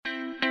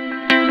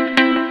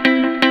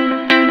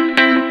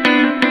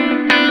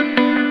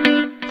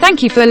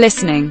Thank you for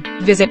listening.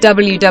 Visit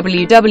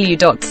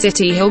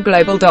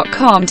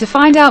www.cityhillglobal.com to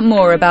find out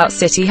more about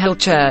City Hill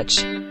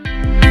Church.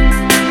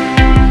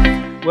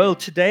 Well,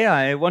 today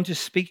I want to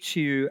speak to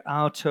you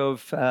out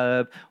of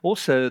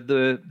also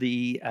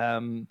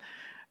the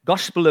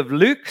Gospel of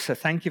Luke. So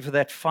thank you for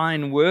that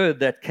fine word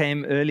that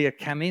came earlier,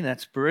 Cami.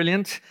 That's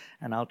brilliant.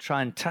 And I'll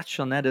try and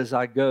touch on that as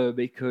I go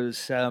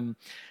because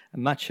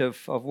much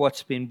of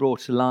what's been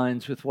brought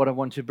aligns with what I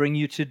want to bring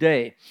you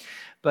today.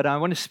 But I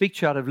want to speak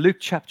to you out of Luke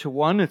chapter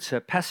 1. It's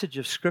a passage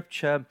of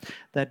Scripture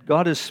that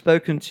God has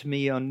spoken to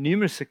me on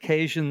numerous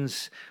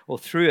occasions, or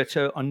through it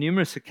on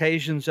numerous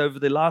occasions over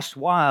the last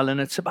while.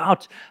 And it's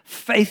about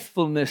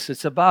faithfulness.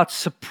 It's about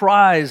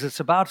surprise. It's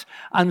about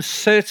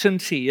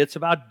uncertainty. It's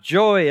about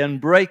joy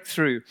and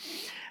breakthrough.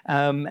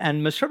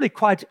 And it's probably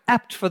quite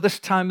apt for this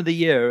time of the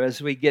year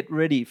as we get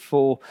ready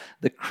for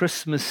the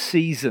Christmas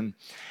season.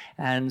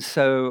 And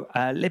so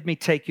let me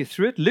take you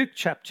through it. Luke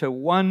chapter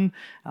 1,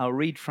 I'll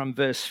read from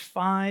verse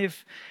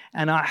 5.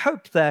 And I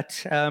hope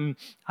that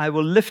I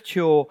will lift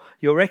your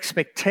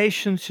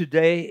expectation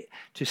today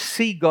to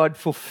see God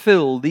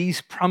fulfill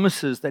these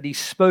promises that He's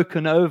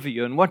spoken over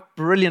you. And what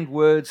brilliant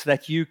words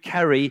that you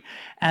carry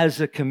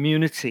as a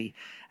community.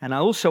 And I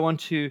also want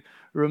to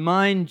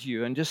remind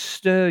you and just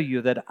stir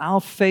you that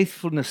our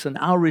faithfulness and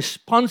our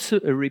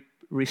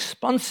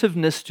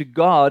responsiveness to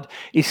God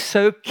is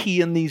so key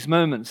in these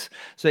moments.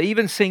 So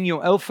even seeing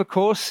your Alpha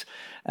course,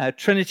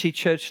 Trinity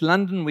Church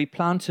London, we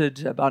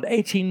planted about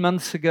 18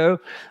 months ago.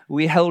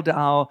 We held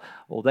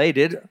they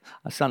did.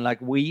 I sound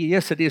like we.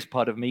 Yes, it is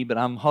part of me, but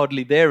I'm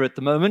hardly there at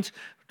the moment.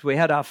 We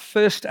had our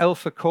first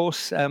Alpha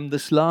course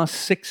this last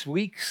 6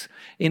 weeks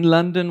in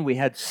London. We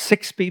had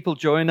 6 people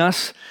join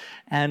us,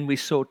 and we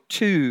saw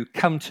 2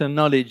 come to a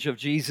knowledge of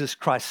Jesus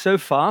Christ so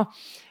far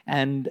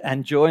and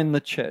join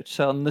the church.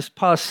 So on this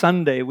past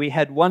Sunday, we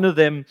had one of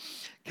them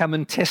come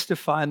and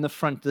testify in the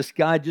front. This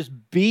guy just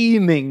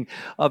beaming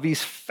of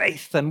his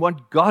faith and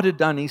what God had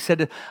done. He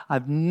said,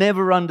 I've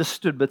never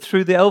understood, but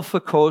through the Alpha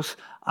course,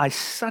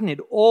 it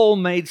all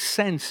made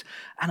sense.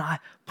 And I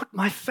put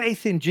my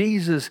faith in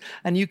Jesus,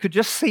 and you could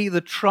just see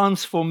the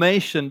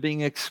transformation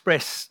being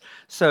expressed.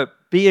 So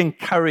be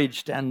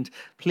encouraged, and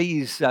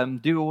please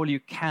do all you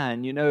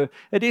can. You know,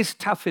 it is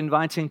tough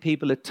inviting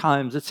people at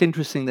times. It's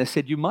interesting. They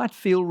said you might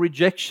feel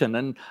rejection,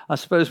 and I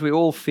suppose we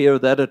all fear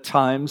that at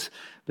times.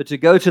 But to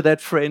go to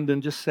that friend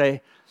and just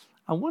say,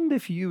 I wonder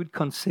if you would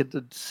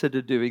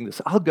consider doing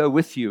this. I'll go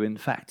with you, in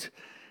fact.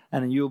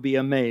 And you'll be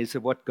amazed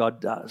at what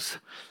God does.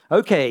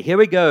 Okay, here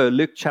we go.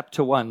 Luke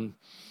chapter 1.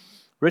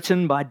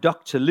 Written by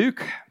Dr.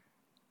 Luke,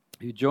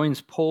 who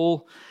joins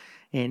Paul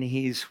in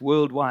his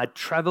worldwide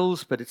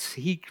travels. But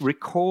he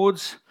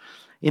records,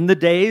 in the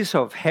days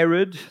of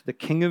Herod, the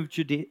king of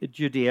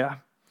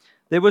Judea,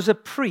 there was a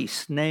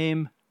priest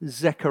named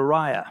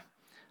Zechariah.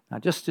 Now,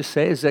 just to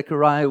say,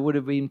 Zechariah would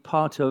have been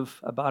part of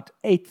about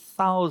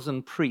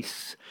 8,000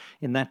 priests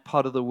in that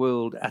part of the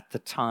world at the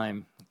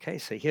time. Okay,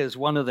 so here's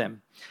one of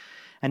them.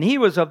 And he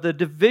was of the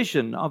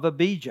division of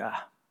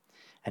Abijah.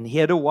 And he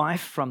had a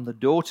wife from the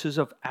daughters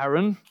of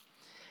Aaron,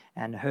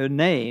 and her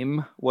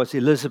name was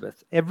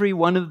Elizabeth. Every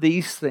one of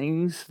these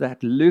things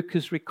that Luke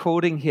is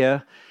recording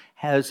here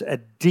has a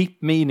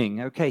deep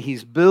meaning. Okay,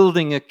 he's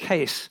building a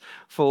case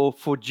for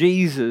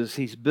Jesus.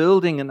 He's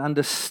building an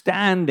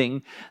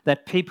understanding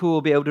that people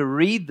will be able to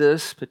read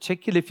this,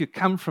 particularly if you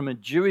come from a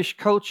Jewish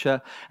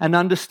culture, and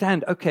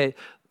understand, okay,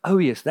 oh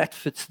yes, that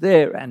fits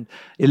there. And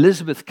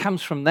Elizabeth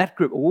comes from that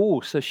group.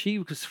 Oh, so she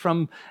was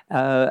from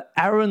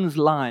Aaron's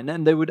line,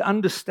 and they would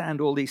understand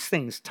all these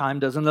things. Time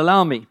doesn't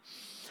allow me.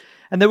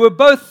 And they were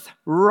both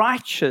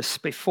righteous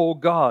before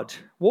God,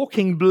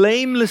 walking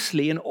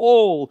blamelessly in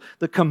all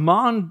the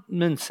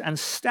commandments and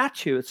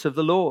statutes of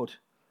the Lord.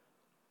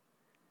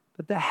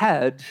 But they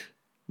had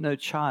no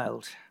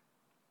child,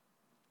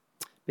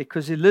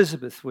 because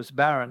Elizabeth was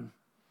barren,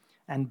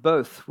 and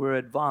both were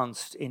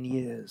advanced in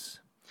years.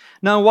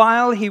 Now,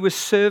 while he was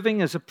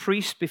serving as a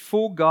priest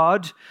before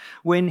God,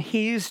 when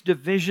his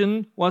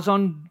division was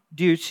on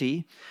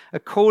duty,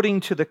 according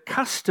to the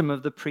custom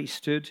of the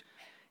priesthood,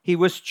 he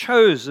was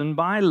chosen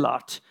by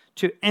Lot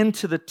to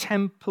enter the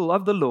temple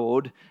of the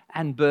Lord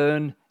and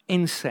burn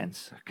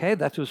incense. Okay,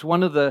 that was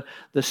one of the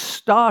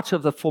start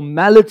of the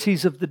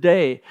formalities of the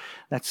day,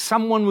 that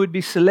someone would be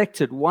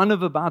selected. One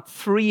of about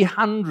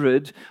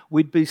 300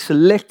 would be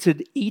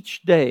selected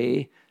each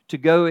day to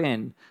go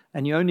in,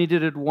 and you only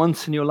did it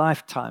once in your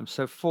lifetime.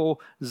 So for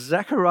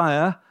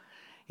Zechariah,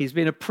 he's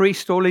been a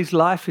priest all his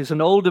life. He's an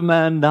older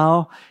man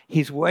now.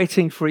 He's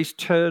waiting for his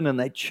turn, and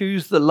they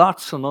choose the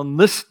lots, and on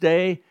this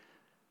day,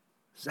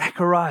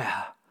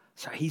 Zechariah.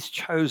 So he's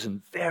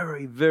chosen.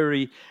 Very,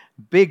 very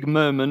big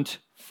moment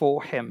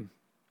for him.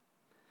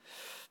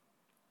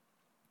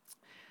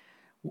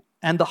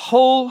 And the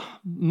whole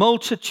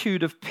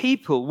multitude of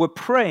people were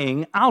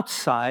praying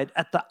outside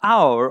at the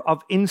hour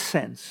of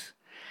incense.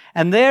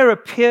 And there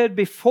appeared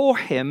before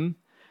him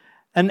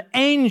an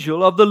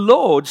angel of the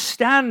Lord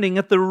standing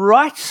at the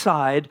right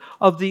side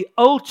of the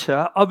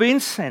altar of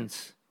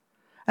incense.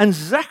 And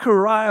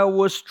Zechariah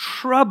was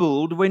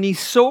troubled when he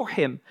saw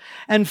him,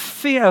 and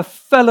fear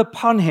fell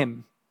upon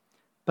him.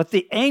 But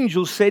the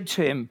angel said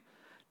to him,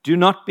 "Do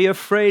not be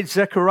afraid,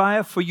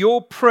 Zechariah, for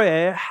your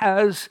prayer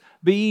has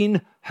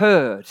been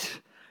heard."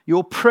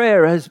 Your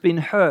prayer has been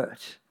heard.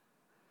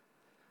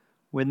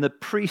 When the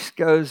priest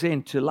goes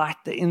in to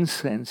light the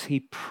incense, he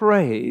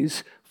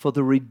prays for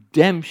the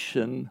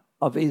redemption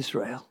of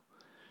Israel.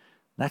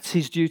 That's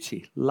his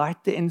duty.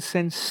 Light the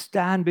incense,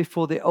 stand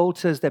before the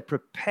altar as they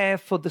prepare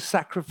for the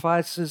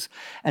sacrifices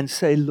and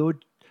say,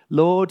 Lord,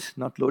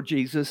 not Lord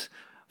Jesus,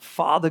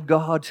 Father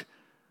God,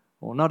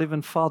 or not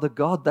even Father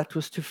God, that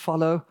was to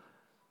follow.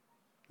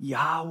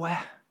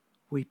 Yahweh,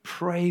 we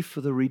pray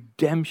for the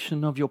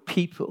redemption of your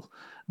people.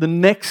 The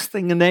next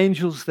thing an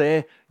angel's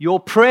there, your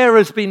prayer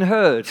has been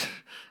heard.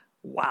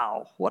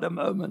 Wow, what a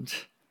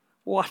moment.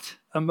 What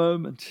a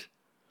moment.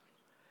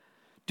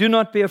 Do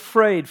not be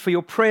afraid, for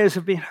your prayers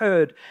have been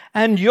heard.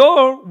 And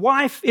your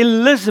wife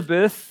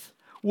Elizabeth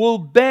will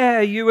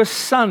bear you a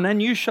son,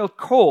 and you shall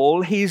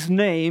call his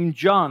name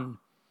John.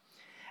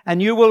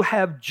 And you will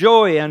have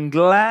joy and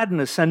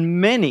gladness,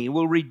 and many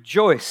will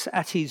rejoice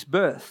at his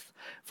birth,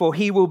 for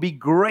he will be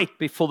great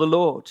before the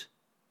Lord.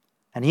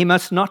 And he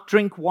must not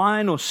drink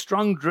wine or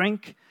strong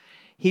drink.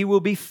 He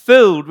will be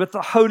filled with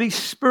the Holy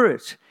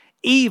Spirit,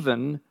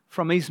 even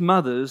from his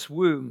mother's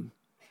womb.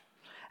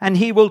 And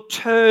he will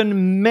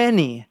turn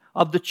many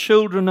of the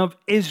children of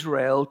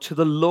Israel to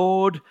the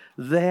Lord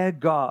their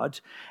God.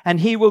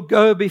 And he will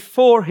go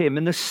before him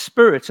in the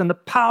spirit and the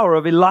power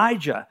of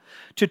Elijah,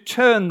 to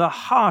turn the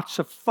hearts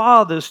of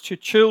fathers to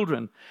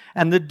children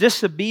and the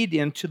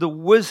disobedient to the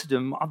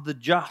wisdom of the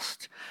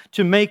just,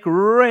 to make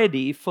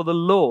ready for the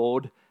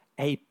Lord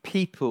a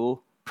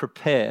people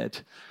prepared.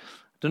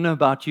 I don't know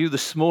about you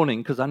this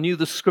morning, because I knew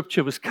the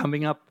scripture was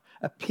coming up,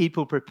 a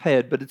people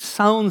prepared. But it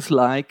sounds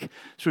like,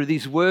 through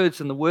these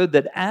words and the word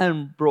that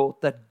Anne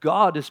brought, that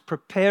God is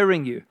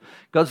preparing you.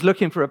 God's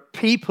looking for a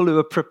people who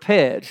are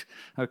prepared.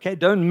 Okay,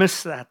 don't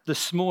miss that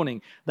this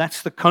morning.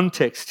 That's the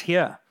context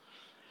here.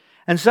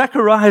 And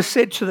Zechariah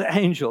said to the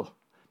angel,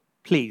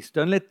 please,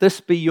 don't let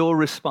this be your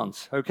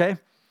response, okay?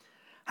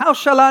 How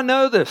shall I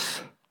know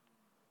this?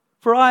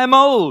 For I am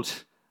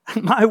old,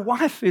 and my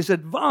wife is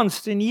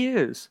advanced in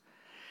years.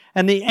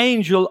 And the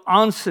angel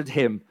answered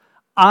him,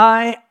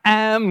 I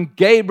am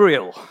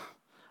Gabriel.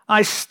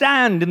 I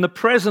stand in the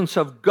presence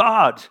of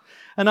God,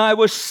 and I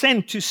was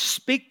sent to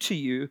speak to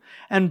you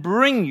and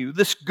bring you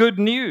this good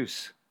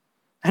news.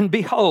 And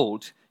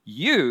behold,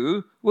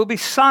 you will be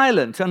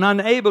silent and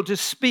unable to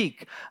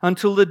speak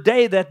until the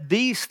day that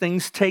these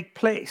things take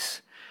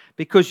place,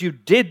 because you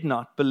did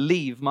not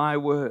believe my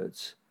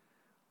words,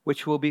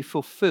 which will be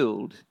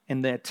fulfilled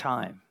in their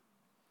time.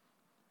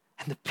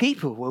 And the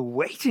people were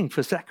waiting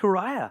for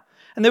Zechariah,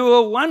 and they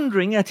were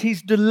wondering at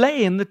his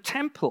delay in the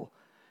temple.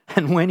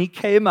 And when he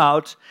came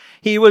out,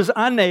 he was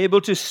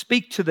unable to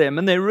speak to them,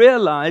 and they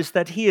realized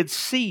that he had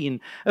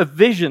seen a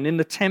vision in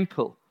the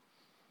temple.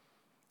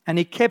 And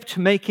he kept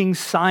making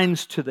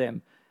signs to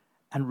them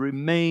and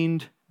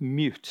remained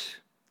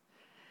mute.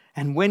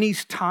 And when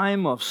his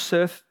time of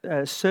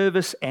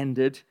service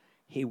ended,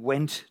 he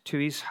went to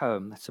his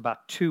home. That's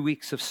about 2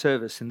 weeks of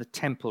service in the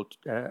temple,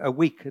 a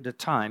week at a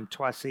time,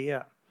 twice a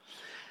year.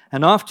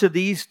 And after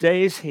these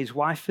days, his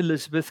wife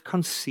Elizabeth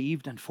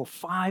conceived, and for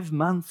 5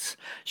 months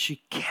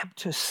she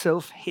kept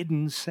herself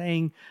hidden,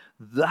 saying,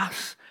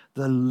 Thus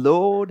the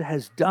Lord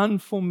has done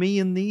for me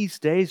in these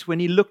days, when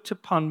he looked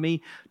upon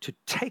me to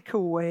take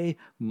away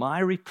my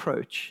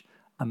reproach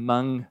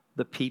among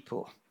the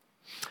people.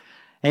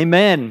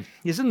 Amen.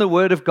 Isn't the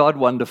word of God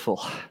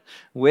wonderful?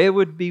 Where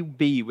would we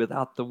be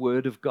without the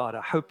word of God?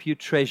 I hope you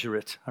treasure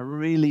it. I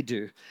really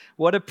do.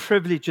 What a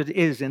privilege it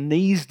is in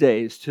these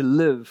days to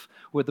live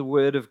with the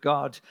word of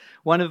God.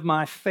 One of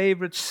my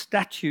favorite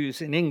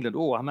statues in England,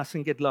 I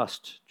mustn't get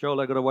lost.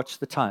 Joel, I got to watch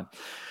the time,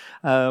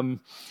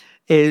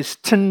 is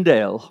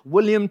Tyndale,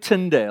 William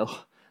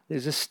Tyndale.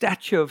 There's a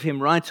statue of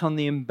him right on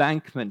the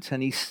embankment,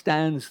 and he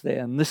stands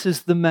there. And this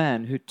is the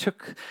man who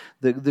took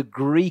the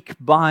Greek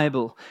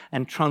Bible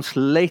and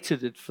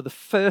translated it for the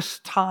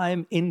first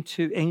time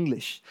into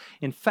English.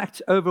 In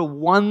fact, over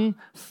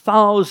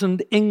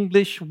 1,000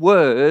 English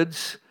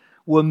words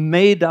were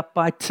made up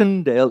by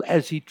Tyndale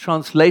as he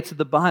translated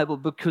the Bible,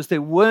 because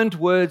there weren't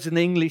words in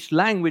the English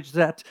language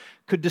that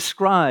could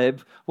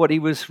describe what he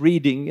was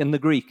reading in the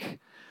Greek.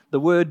 The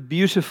word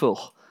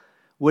beautiful.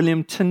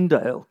 William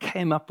Tyndale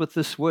came up with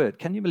this word.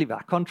 Can you believe it?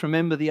 I can't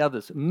remember the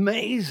others.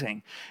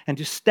 Amazing. And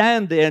to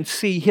stand there and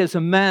see, here's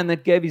a man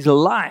that gave his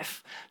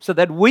life so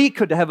that we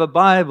could have a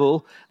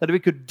Bible that we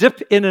could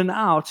dip in and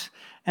out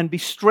and be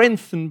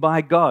strengthened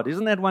by God.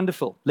 Isn't that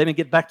wonderful? Let me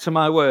get back to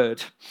my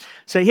word.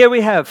 So here we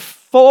have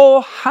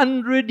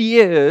 400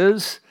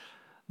 years,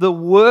 the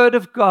word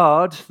of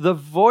God, the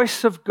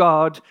voice of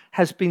God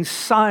has been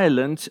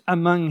silent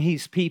among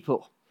his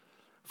people.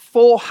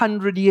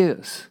 400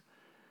 years.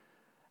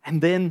 And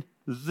then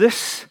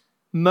this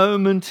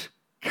moment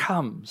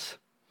comes.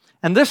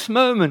 And this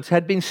moment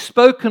had been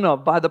spoken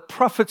of by the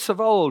prophets of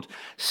old,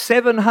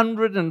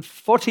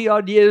 740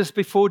 odd years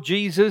before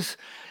Jesus.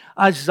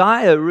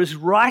 Isaiah is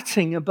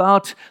writing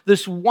about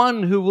this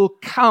one who will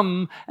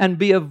come and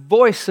be a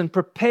voice and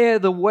prepare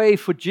the way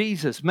for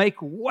Jesus. Make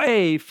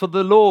way for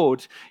the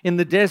Lord in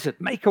the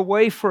desert. Make a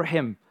way for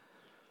him.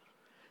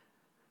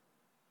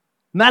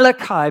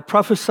 Malachi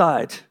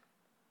prophesied,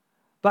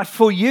 but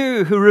for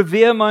you who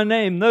revere my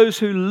name, those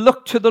who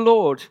look to the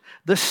Lord,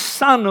 the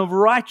Sun of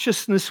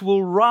righteousness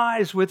will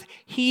rise with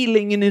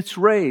healing in its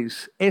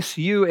rays.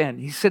 S-U-N.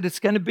 He said it's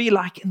going to be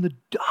like in the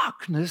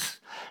darkness,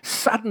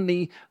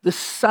 suddenly the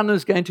sun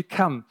is going to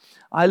come.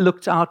 I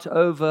looked out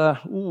over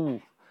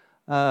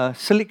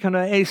Silicon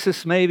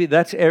Oasis, maybe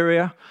that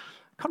area.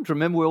 I can't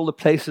remember where all the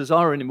places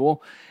are anymore.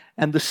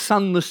 And the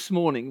sun this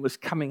morning was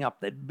coming up,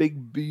 that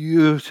big,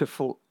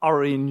 beautiful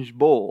orange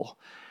ball.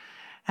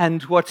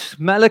 And what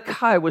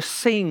Malachi was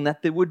seeing,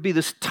 that there would be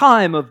this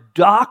time of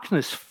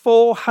darkness,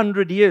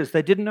 400 years.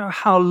 They didn't know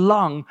how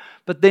long,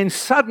 but then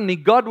suddenly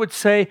God would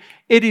say,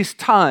 it is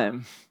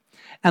time.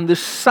 And the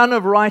Sun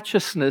of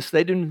righteousness,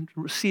 they didn't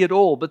see it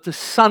all, but the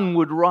sun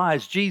would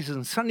rise, Jesus,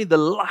 and suddenly the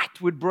light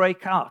would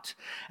break out.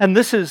 And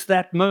this is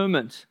that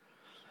moment.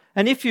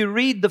 And if you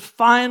read the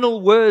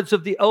final words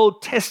of the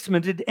Old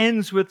Testament, it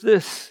ends with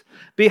this.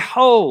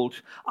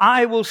 Behold,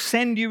 I will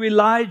send you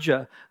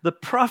Elijah, the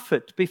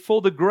prophet,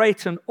 before the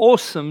great and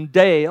awesome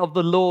day of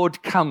the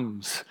Lord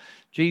comes.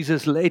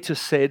 Jesus later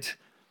said,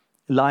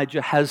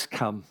 Elijah has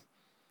come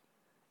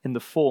in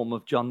the form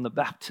of John the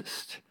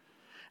Baptist.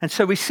 And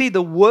so we see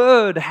the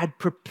word had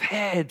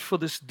prepared for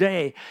this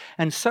day.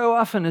 And so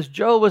often, as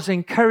Joel was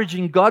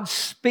encouraging, God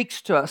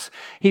speaks to us.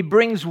 He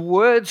brings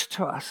words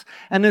to us.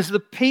 And as the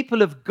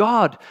people of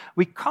God,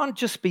 we can't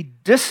just be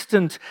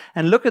distant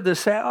and look at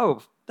this and say,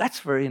 oh,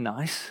 that's very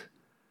nice,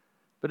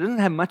 but it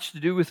doesn't have much to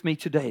do with me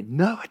today.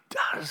 No, it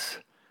does.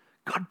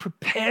 God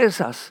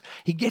prepares us.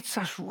 He gets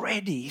us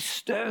ready. He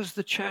stirs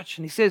the church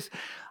and he says,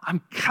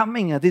 I'm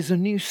coming. There's a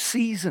new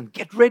season.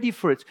 Get ready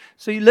for it.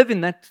 So you live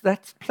in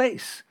that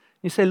place.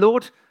 You say,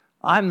 Lord,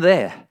 I'm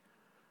there.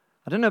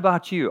 I don't know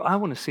about you. I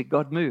want to see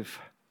God move.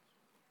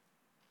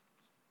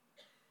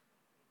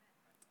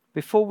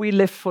 Before we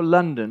left for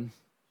London,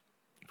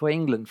 for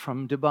England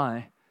from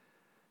Dubai,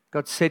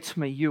 God said to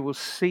me, you will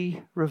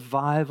see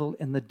revival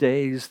in the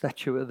days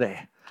that you are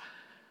there.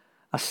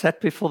 I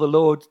sat before the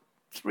Lord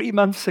 3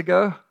 months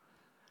ago,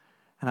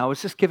 and I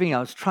was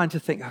trying to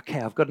think,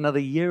 okay, I've got another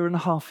year and a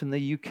half in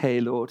the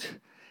UK, Lord,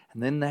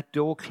 and then that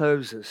door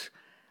closes.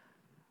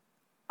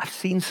 I've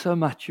seen so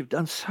much. You've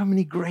done so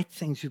many great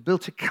things. You've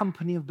built a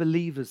company of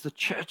believers. The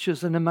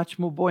churches in a much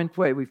more buoyant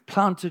way. We've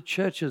planted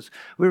churches.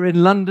 We're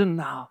in London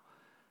now.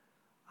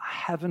 I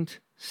haven't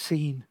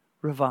seen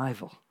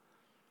revival.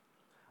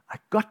 I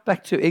got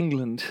back to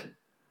England.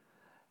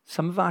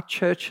 Some of our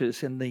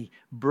churches in the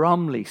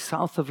Bromley,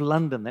 south of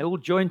London, they all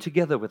joined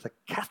together with the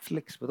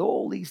Catholics, with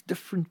all these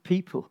different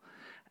people,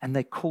 and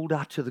they called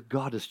out to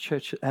God as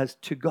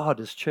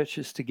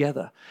churches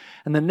together.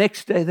 And the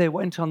next day they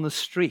went on the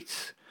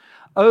streets.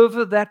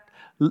 Over that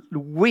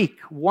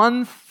week,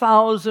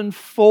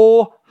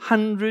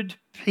 1,400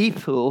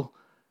 people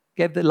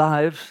gave their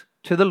lives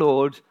to the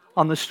Lord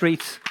on the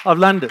streets of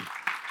London.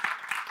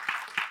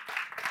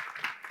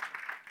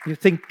 You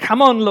think,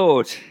 come on,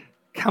 Lord,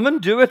 come and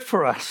do it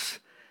for us.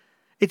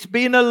 It's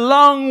been a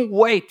long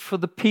wait for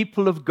the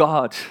people of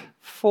God,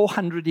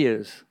 400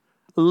 years,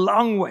 a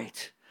long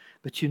wait.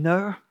 But you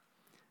know,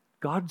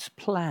 God's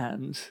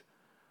plans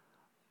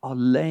are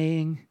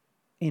laying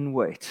in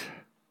wait.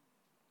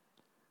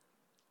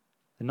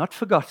 They're not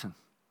forgotten.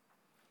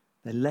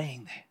 They're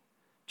laying there,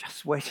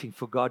 just waiting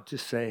for God to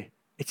say,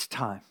 it's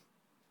time.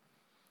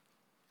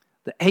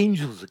 The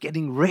angels are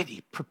getting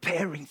ready,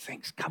 preparing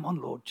things. Come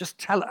on, Lord, just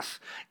tell us.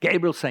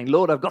 Gabriel saying,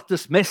 Lord, I've got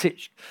this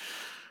message.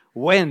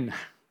 When?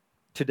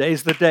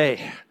 Today's the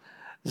day.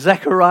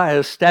 Zechariah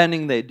is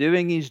standing there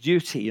doing his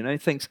duty. He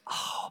thinks,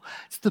 oh,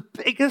 it's the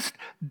biggest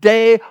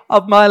day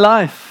of my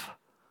life.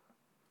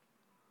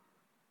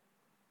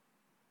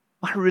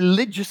 My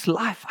religious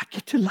life, I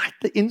get to light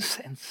the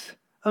incense.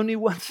 Only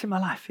once in my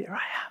life, here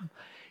I am.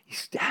 He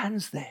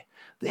stands there.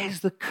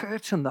 There's the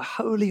curtain, the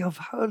Holy of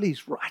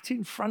Holies, right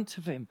in front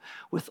of him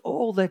with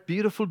all that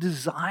beautiful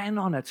design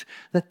on it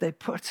that they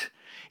put.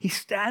 He's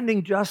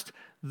standing just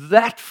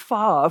that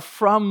far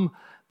from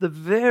the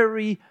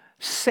very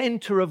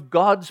center of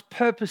God's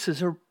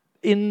purposes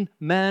in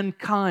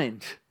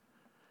mankind.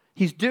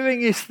 He's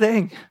doing his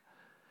thing.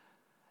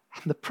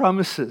 And the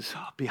promises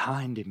are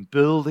behind him,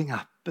 building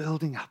up.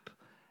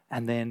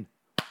 And then,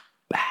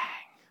 bang,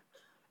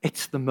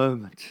 it's the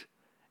moment.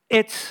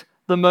 It's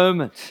the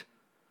moment.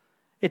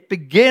 It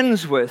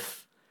begins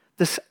with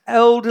this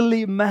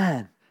elderly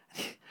man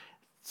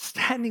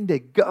standing there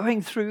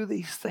going through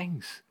these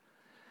things.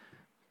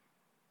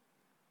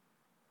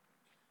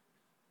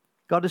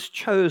 God has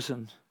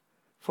chosen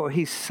for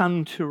his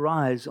son to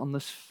rise on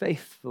this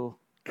faithful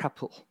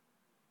couple.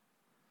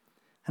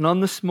 And on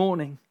this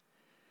morning,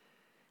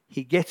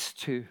 he gets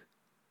to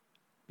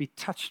be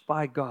touched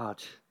by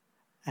God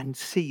and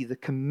see the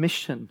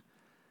commission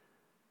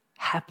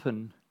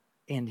happen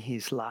in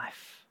his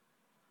life.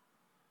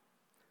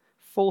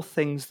 4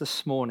 things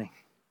this morning.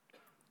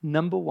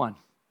 Number 1,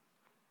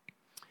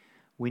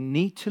 we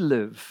need to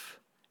live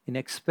in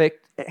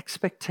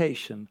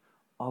expectation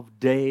of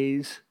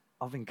days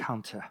of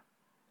encounter.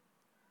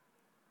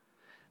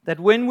 That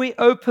when we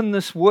open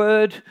this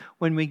word,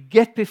 when we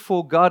get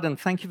before God, and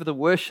thank you for the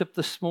worship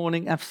this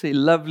morning, absolutely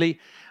lovely,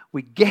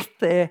 we get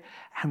there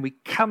and we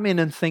come in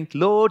and think,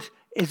 Lord,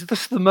 is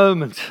this the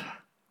moment?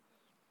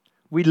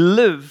 We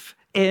live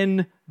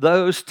in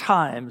those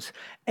times.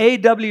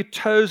 A.W.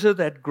 Tozer,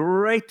 that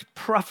great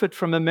prophet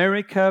from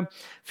America,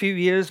 a few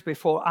years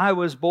before I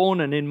was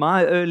born and in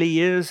my early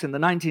years in the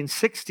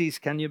 1960s,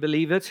 can you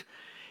believe it?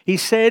 He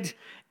said,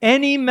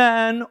 any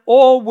man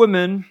or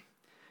woman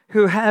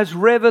who has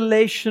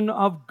revelation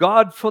of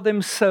God for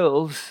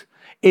themselves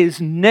is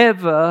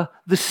never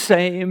the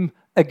same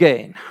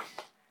again.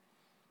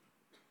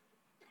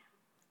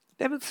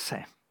 Never the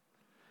same.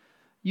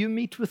 You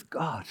meet with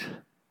God,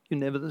 you're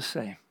never the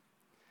same.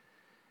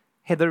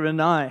 Heather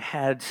and I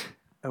had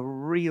a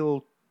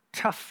real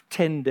tough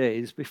 10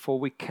 days before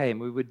we came.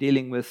 We were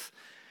dealing with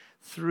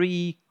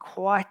 3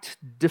 quite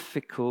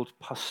difficult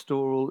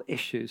pastoral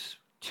issues,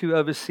 2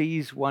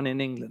 overseas, 1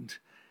 in England.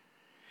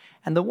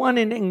 And the one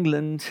in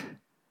England,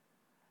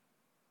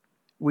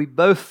 we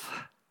both,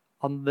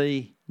 on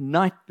the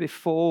night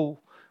before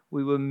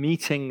we were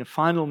meeting, the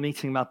final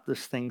meeting about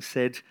this thing,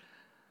 said,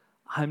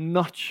 I'm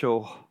not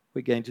sure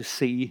we're going to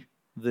see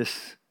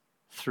this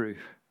through.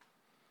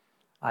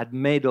 I'd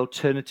made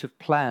alternative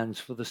plans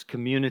for this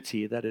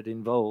community that it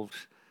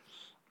involved.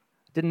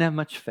 Didn't have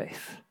much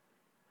faith.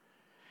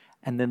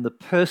 And then the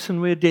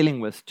person we're dealing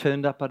with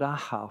turned up at our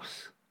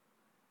house,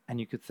 and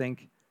you could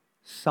think,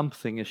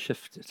 something has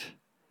shifted.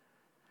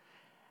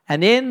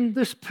 And in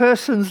this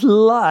person's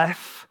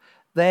life,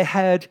 they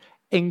had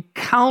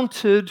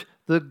encountered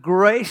the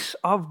grace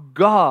of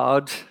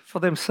God for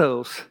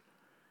themselves.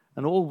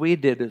 And all we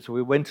did is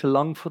we went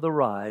along for the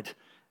ride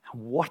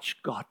and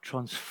watched God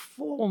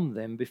transform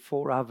them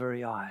before our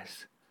very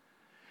eyes.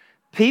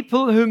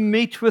 People who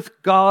meet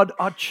with God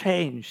are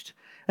changed.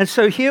 And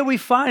so here we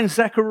find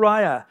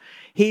Zechariah.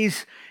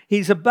 He's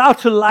about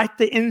to light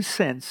the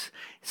incense.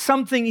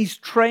 Something he's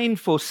trained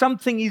for,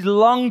 something he's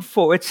longed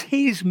for. It's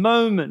his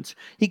moment.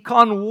 He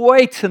can't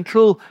wait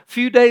until a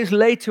few days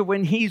later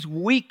when his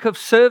week of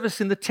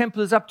service in the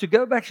temple is up to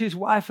go back to his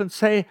wife and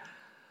say,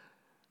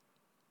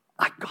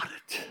 I got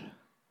it.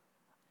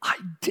 I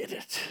did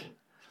it.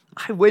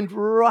 I went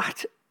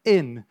right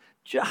in,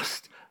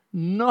 just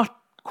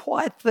not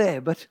quite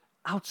there, but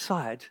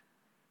outside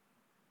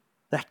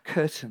that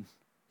curtain.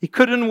 He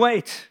couldn't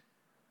wait.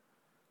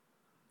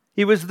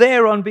 He was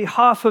there on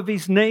behalf of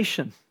his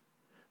nation,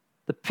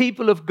 the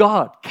people of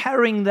God,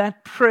 carrying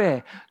that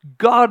prayer.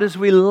 God, as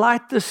we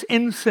light this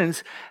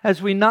incense,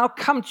 as we now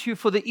come to you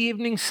for the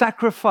evening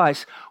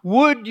sacrifice,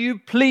 would you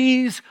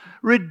please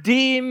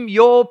redeem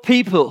your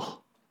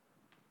people?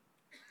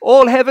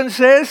 All heaven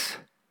says,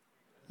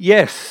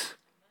 yes.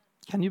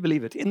 Can you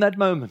believe it? In that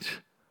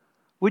moment,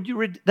 would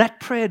you that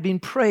prayer had been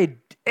prayed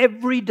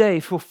every day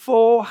for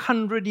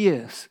 400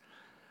 years.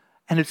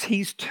 And it's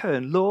his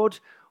turn. Lord,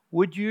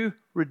 would you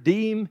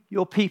redeem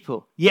your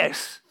people?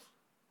 Yes.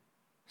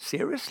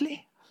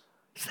 Seriously?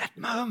 It's that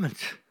moment.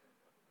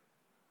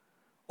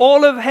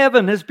 All of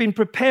heaven has been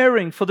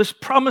preparing for this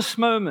promised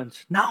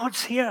moment. Now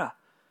it's here.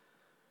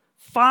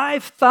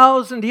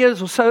 5,000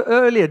 years or so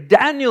earlier,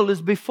 Daniel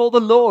is before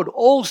the Lord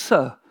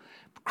also,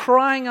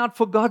 crying out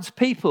for God's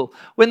people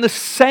when the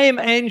same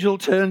angel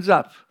turns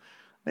up.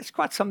 That's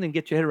quite something to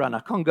get your head around. I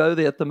can't go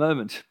there at the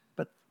moment,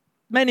 but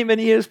many,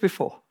 many years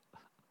before.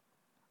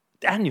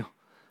 Daniel,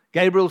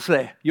 Gabriel's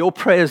there. Your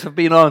prayers have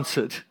been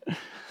answered.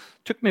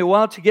 Took me a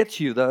while to get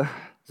to you, though.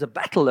 There's a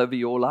battle over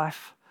your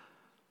life.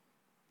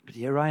 But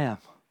here I am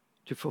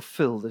to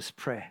fulfill this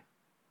prayer.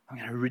 I'm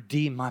going to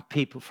redeem my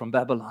people from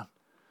Babylon.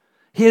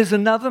 Here's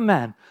another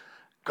man.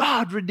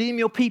 God, redeem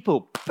your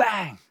people.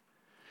 Bang.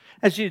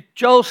 As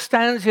Joel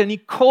stands here and he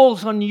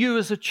calls on you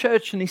as a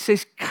church and he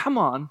says, come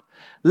on,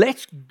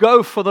 let's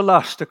go for the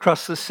lost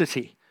across the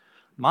city.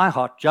 My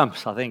heart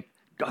jumps, I think,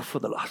 go for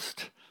the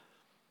lost.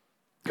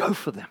 Go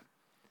for them.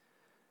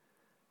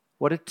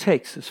 What it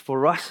takes is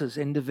for us as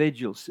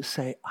individuals to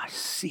say, I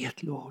see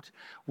it, Lord.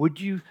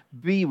 Would you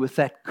be with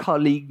that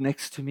colleague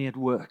next to me at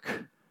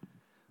work?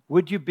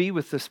 Would you be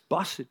with this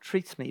boss who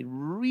treats me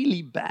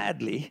really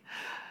badly?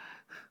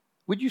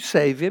 Would you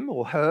save him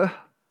or her?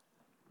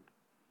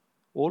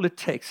 All it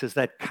takes is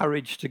that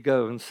courage to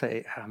go and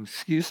say,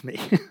 excuse me.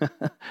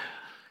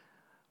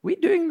 We're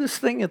doing this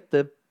thing at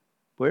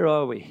where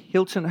are we?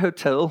 Hilton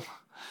Hotel.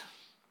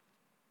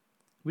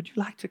 Would you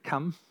like to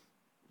come?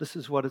 This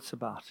is what it's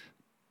about.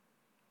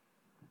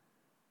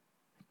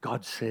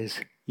 God says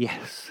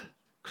yes,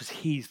 because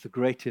he's the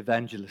great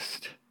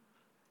evangelist.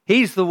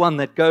 He's the one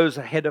that goes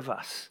ahead of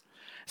us.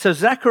 So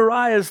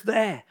Zechariah's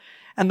there.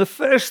 And the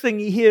first thing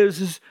he hears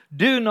is,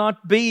 do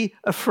not be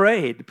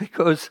afraid,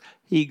 because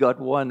he got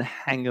one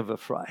hang of a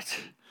fright.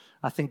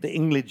 I think the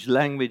English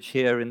language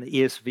here in the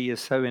ESV is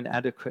so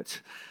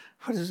inadequate.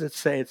 what does it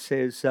say? It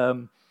says,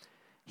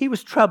 he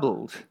was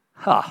troubled.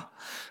 Ha!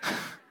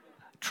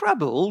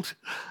 Troubled?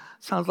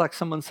 Sounds like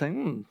someone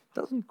saying,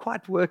 doesn't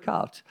quite work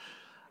out.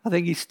 I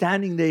think he's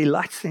standing there, he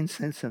lights the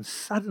incense, and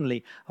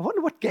suddenly, I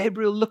wonder what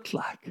Gabriel looked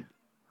like.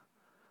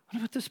 I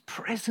wonder what this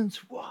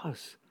presence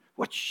was,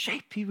 what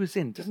shape he was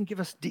in. Doesn't give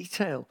us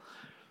detail.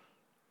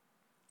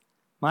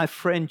 My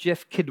friend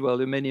Jeff Kidwell,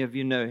 who many of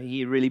you know,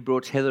 he really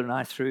brought Heather and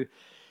I through.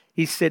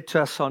 He said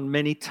to us on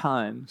many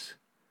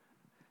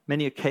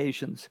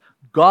occasions,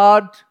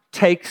 God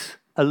takes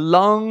a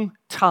long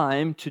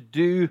time to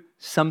do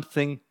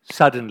something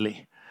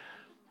suddenly.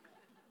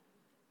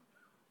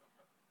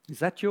 Is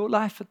that your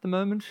life at the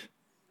moment?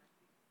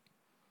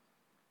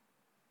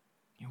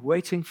 You're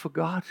waiting for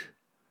God.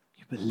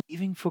 You're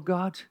believing for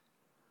God.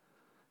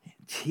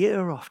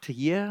 Year after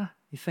year,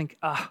 you think,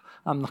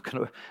 I'm not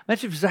going to.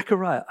 Imagine if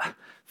Zechariah,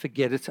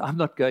 forget it, I'm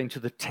not going to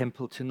the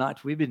temple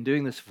tonight. We've been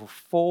doing this for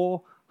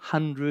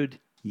 400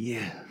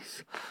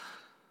 years.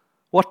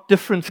 What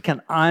difference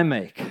can I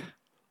make?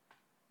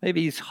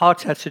 Maybe his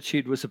heart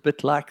attitude was a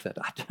bit like that.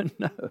 I don't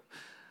know.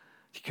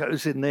 He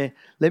goes in there,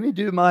 let me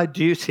do my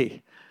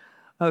duty.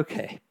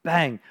 Okay,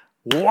 bang,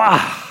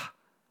 wow,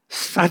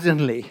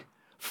 suddenly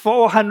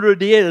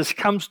 400 years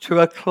comes to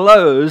a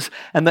close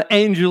and the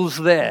angel's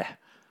there.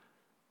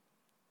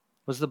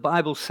 What does the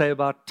Bible say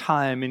about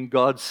time in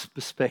God's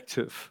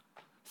perspective?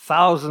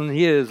 1,000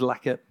 years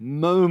like a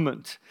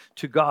moment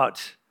to God.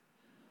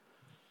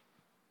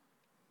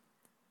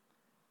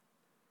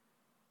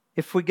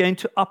 If we're going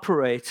to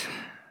operate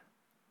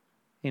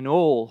in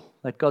all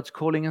that God's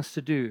calling us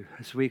to do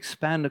as we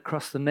expand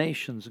across the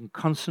nations and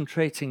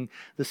concentrating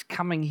this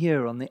coming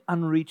year on the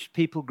unreached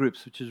people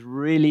groups, which is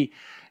really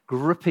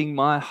gripping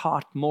my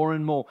heart more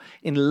and more.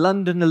 In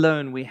London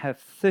alone, we have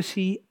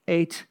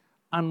 38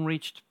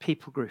 unreached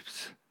people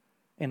groups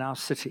in our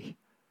city.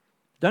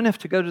 Don't have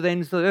to go to the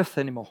ends of the earth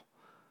anymore.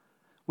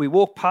 We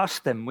walk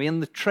past them. We're in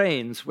the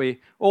trains. We're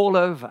all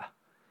over.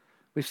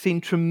 We've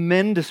seen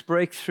tremendous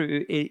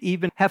breakthrough.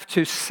 Even have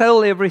to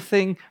sell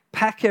everything,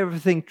 pack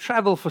everything,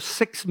 travel for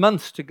 6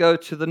 months to go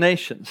to the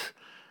nations.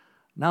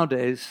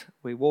 Nowadays,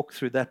 we walk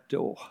through that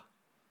door.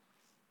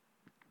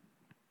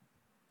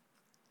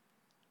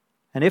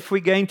 And if we're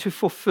going to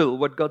fulfill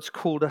what God's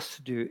called us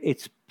to do,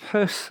 it's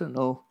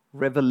personal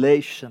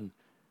revelation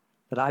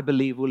that I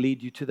believe will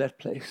lead you to that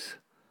place.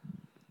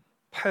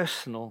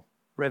 Personal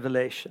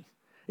revelation.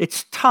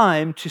 It's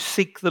time to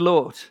seek the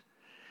Lord.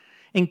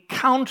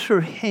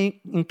 Encountering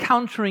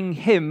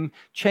Him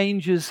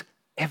changes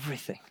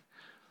everything.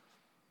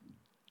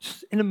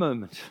 Just in a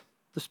moment.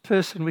 This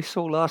person we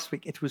saw last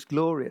week, it was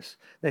glorious.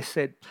 They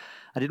said,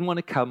 I didn't want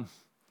to come,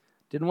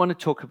 didn't want to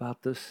talk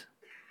about this.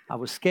 I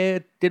was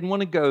scared, didn't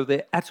want to go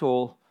there at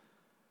all.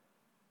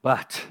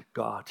 But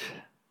God.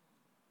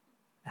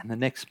 And the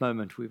next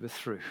moment we were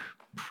through.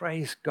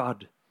 Praise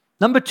God.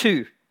 Number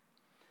 2,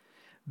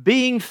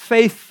 being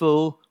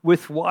faithful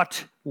with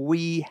what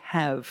we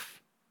have.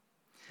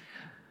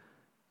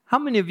 How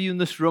many of you in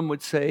this room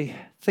would say,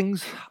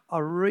 things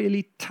are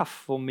really tough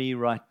for me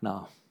right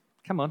now?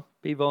 Come on,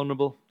 be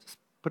vulnerable. Just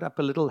put up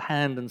a little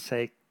hand and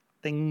say,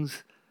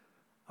 things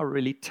are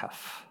really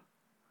tough.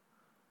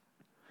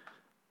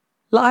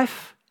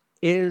 Life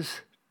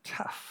is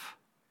tough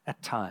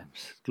at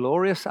times.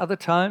 Glorious other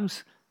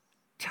times,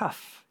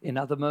 tough in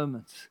other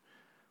moments.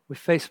 We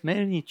face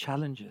many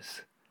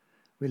challenges.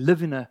 We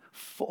live in a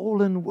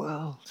fallen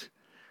world.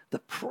 The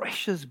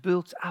pressure's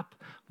built up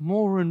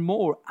more and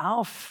more.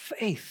 Our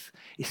faith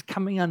is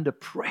coming under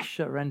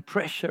pressure and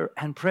pressure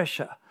and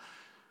pressure.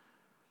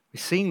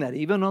 We're seeing that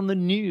even on the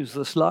news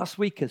this last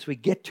week as we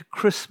get to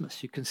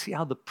Christmas. You can see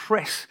how the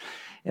press,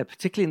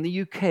 particularly in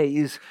the UK,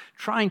 is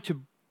trying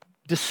to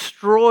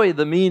destroy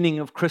the meaning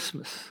of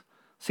Christmas.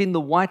 Seen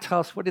the White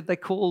House, what did they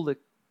call the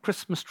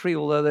Christmas tree?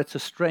 Although that's a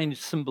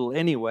strange symbol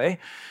anyway.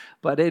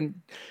 But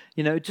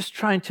just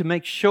trying to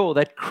make sure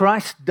that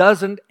Christ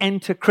doesn't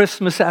enter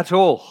Christmas at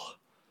all.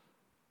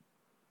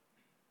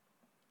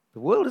 The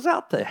world is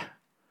out there.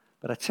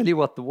 But I tell you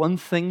what, the one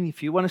thing,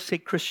 if you want to see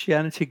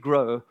Christianity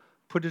grow,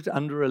 put it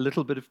under a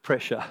little bit of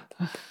pressure.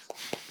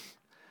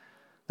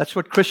 That's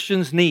what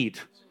Christians need.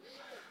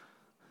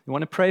 You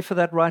want to pray for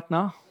that right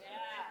now? Yeah.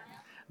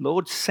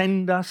 Lord,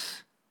 send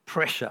us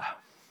pressure.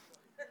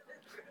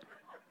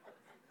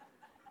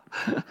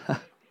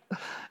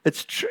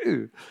 It's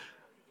true.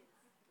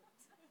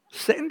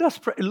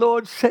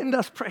 Lord, send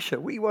us pressure.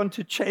 We want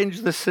to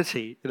change the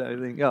city.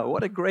 Think, oh,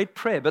 what a great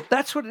prayer. But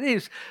that's what it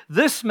is.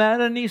 This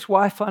man and his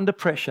wife under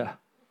pressure.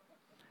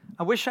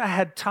 I wish I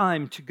had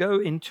time to go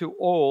into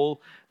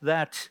all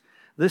that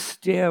this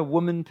dear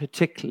woman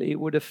particularly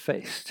would have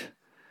faced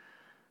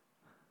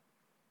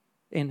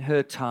in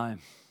her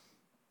time.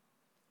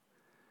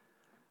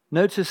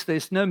 Notice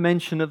there's no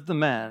mention of the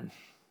man.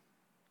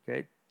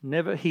 Okay,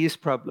 never his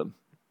problem.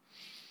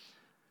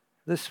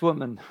 This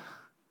woman,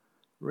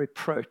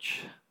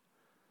 reproach.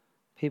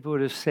 People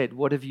would have said,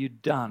 what have you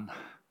done?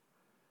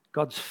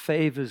 God's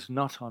favor's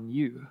not on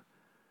you.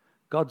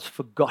 God's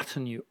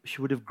forgotten you.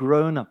 She would have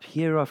grown up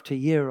year after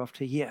year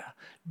after year.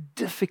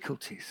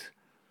 Difficulties.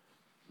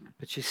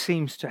 but she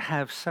seems to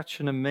have such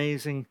an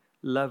amazing,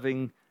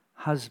 loving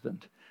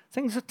husband.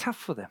 Things are tough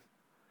for them.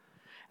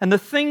 And the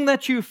thing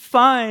that you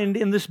find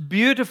in this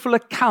beautiful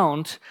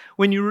account,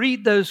 when you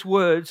read those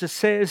words, it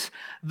says,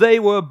 they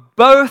were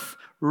both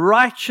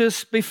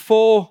righteous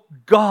before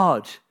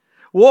God,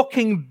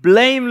 walking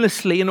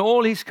blamelessly in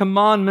all his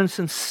commandments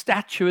and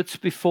statutes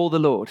before the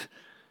Lord.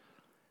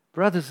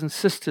 Brothers and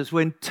sisters,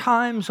 when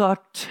times are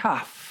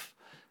tough,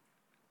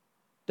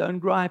 don't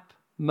gripe,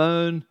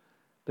 moan,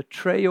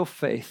 betray your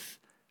faith.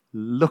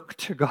 Look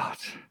to God.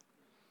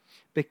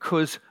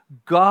 Because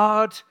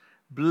God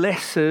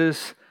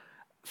blesses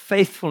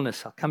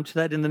faithfulness. I'll come to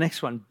that in the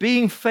next one.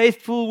 Being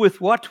faithful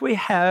with what we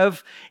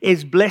have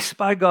is blessed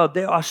by God.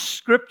 There are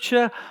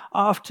scripture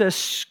after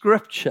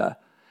scripture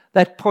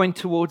that point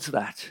towards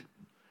that.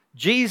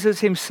 Jesus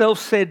himself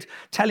said,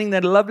 telling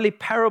that lovely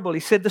parable,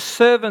 he said, the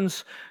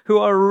servants who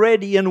are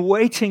ready and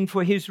waiting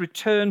for his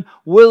return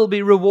will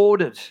be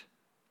rewarded.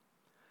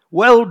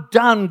 Well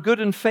done, good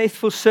and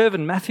faithful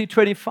servant. Matthew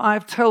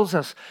 25 tells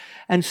us.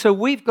 And so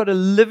we've got to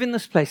live in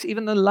this place.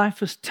 Even though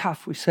life is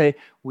tough, we say,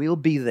 we'll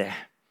be there.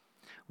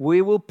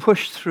 We will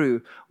push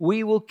through.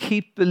 We will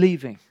keep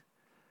believing.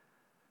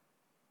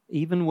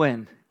 Even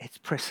when it's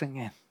pressing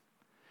in.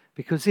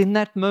 Because in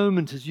that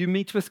moment, as you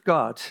meet with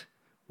God,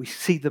 we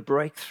see the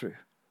breakthrough.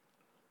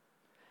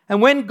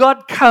 And when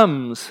God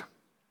comes,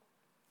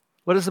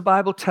 what does the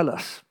Bible tell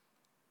us?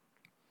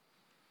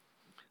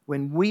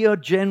 When we are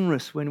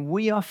generous, when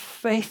we are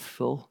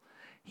faithful,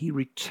 he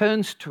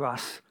returns to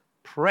us,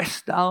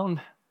 pressed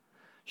down,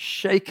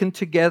 shaken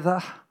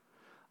together,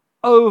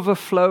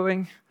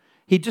 overflowing.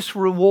 He just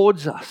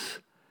rewards us.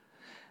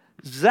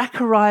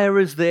 Zechariah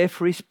is there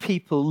for his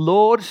people.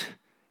 Lord,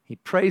 he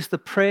prays the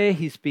prayer.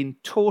 He's been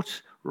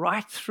taught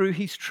right through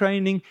his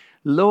training.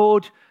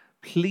 Lord,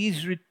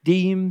 please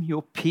redeem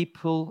your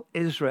people,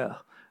 Israel.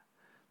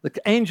 The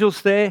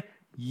angels there,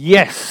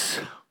 yes,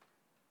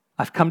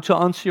 I've come to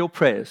answer your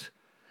prayers.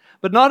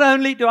 But not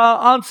only do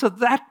I answer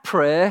that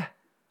prayer,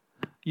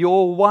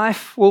 your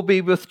wife will be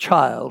with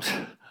child.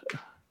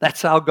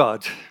 That's our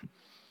God.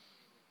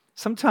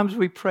 Sometimes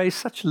we pray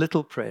such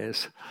little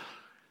prayers.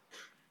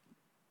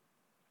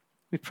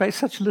 We pray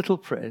such little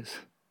prayers.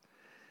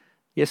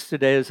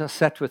 Yesterday, as I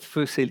sat with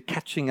Fusil,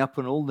 catching up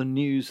on all the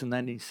news, and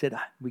then he said,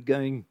 we're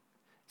going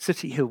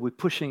City Hill, we're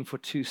pushing for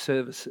 2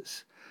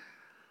 services.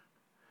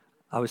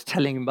 I was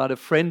telling him about a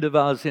friend of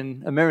ours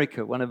in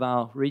America, one of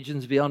our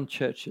Regions Beyond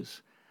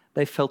churches.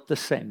 They felt the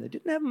same. They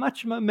didn't have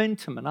much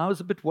momentum, and I was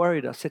a bit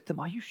worried. I said to them,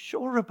 are you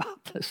sure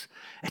about this?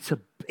 It's a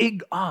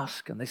big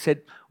ask. And they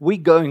said, we're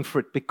going for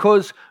it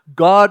because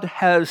God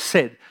has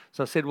said.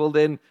 So I said, well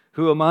then,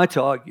 who am I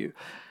to argue?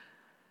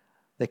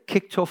 They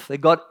kicked off. They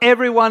got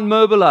everyone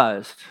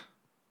mobilized.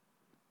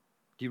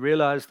 Do you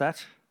realize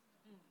that?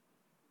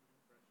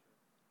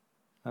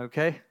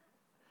 Okay.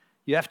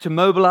 You have to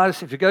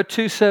mobilize. If you go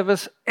to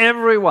service,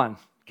 everyone.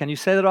 Can you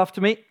say that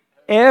after me?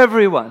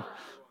 Everyone.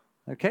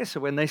 Okay, so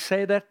when they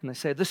say that and they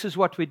say, this is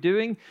what we're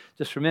doing,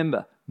 just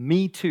remember,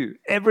 me too,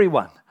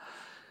 everyone.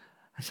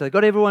 And so they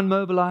got everyone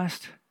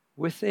mobilized.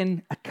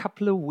 Within a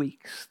couple of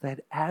weeks,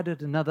 they'd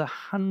added another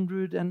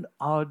 100 and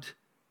odd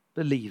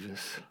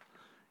believers.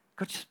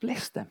 God just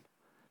blessed them.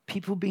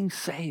 People being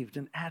saved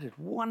and added.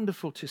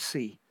 Wonderful to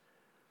see.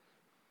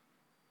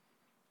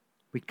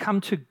 We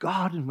come to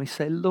God and we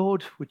say,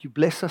 Lord, would you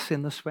bless us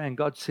in this way? And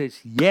God says,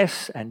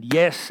 yes, and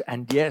yes,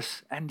 and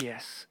yes, and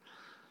yes.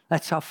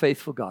 That's our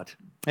faithful God.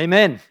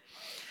 Amen.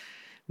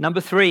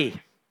 Number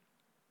 3,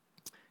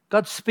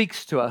 God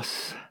speaks to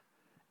us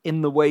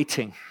in the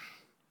waiting.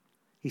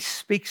 He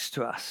speaks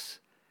to us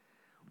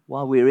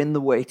while we're in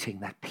the waiting,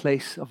 that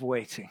place of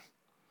waiting.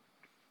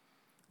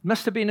 It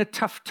must have been a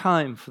tough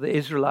time for the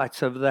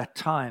Israelites over that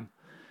time.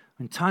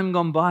 When time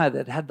gone by,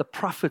 they'd had the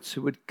prophets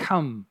who would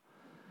come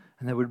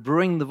and they would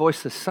bring the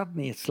voices.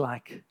 Suddenly it's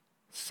like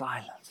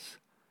silence.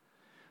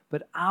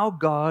 But our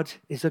God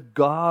is a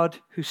God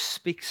who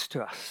speaks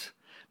to us.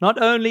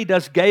 Not only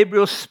does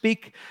Gabriel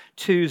speak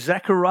to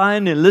Zechariah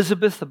and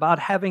Elizabeth about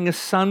having a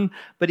son,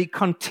 but he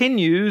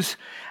continues,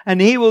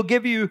 and he will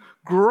give you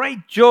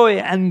great joy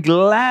and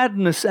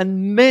gladness,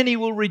 and many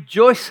will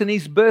rejoice in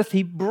his birth.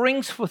 He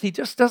brings forth, he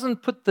just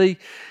doesn't put the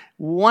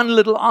one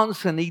little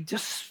answer, and he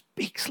just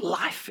speaks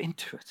life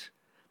into it.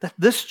 That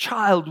this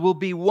child will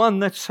be one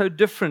that's so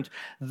different.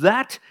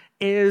 That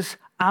is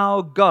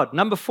our God.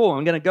 Number 4,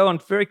 I'm going to go on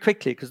very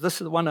quickly because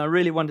this is the one I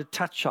really want to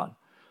touch on.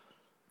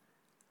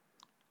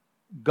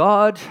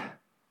 God,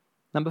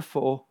 number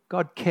 4,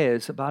 God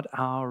cares about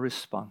our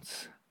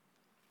response.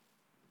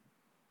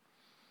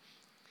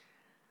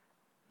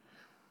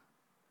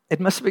 It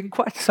must have been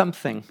quite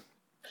something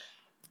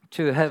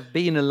to have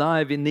been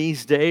alive in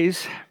these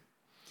days.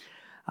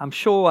 I'm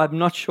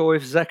not sure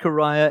if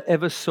Zechariah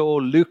ever saw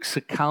Luke's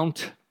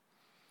account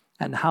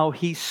and how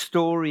his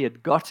story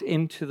had got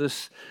into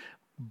this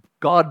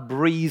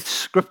God-breathed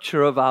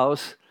scripture of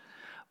ours.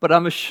 But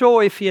I'm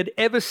sure if he had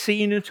ever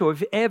seen it or if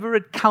he ever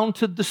had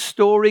counted the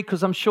story,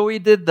 because I'm sure he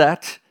did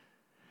that,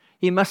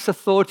 he must have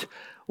thought,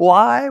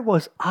 why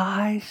was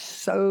I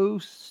so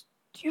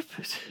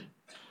stupid?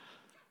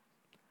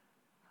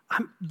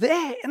 I'm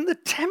there in the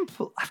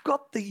temple. I've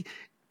got the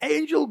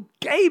angel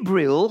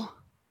Gabriel.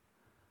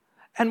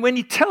 And when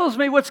he tells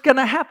me what's going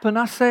to happen,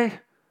 I say,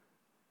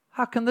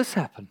 how can this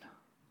happen?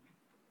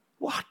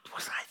 What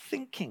was I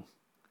thinking?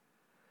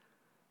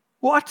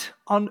 What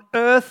on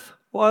earth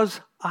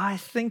was I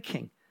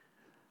thinking?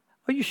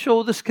 Are you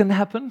sure this can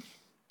happen?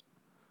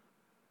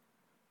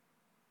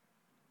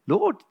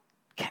 Lord,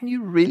 can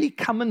you really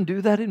come and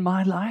do that in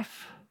my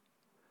life?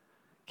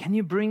 Can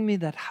you bring me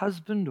that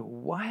husband or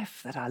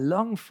wife that I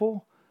long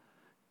for?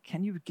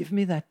 Can you give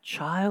me that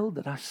child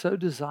that I so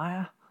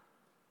desire?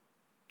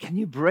 Can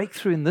you break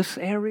through in this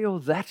area or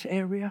that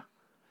area?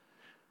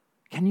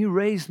 Can you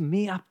raise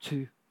me up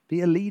to be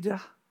a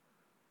leader?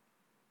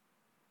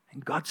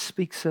 And God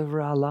speaks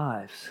over our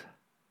lives.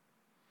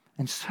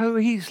 And so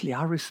easily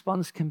our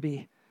response can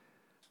be,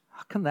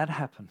 how can that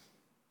happen?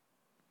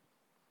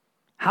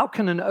 How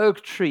can an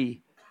oak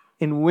tree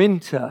in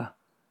winter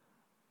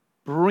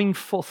bring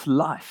forth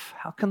life?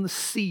 How can the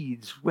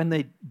seeds, when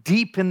they're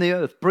deep in the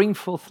earth, bring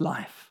forth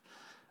life?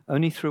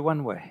 Only through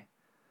one way,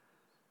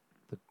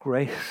 the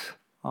grace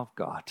of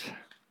God.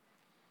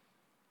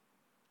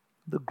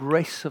 The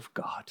grace of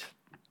God.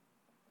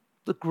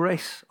 The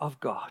grace of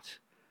God.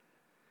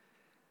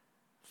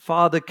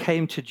 Father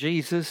came to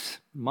Jesus,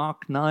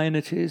 Mark 9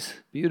 it is,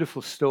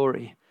 beautiful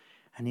story.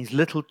 And his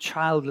little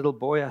child, little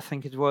boy I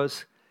think it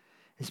was,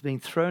 is being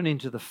thrown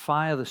into the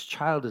fire. This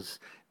child is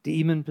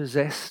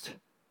demon-possessed.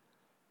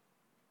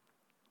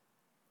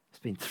 He's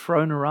been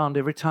thrown around.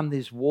 Every time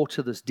there's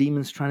water, this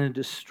demon's trying to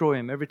destroy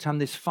him. Every time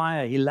there's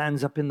fire, he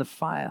lands up in the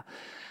fire.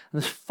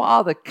 And this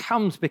father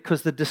comes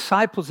because the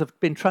disciples have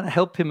been trying to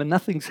help him and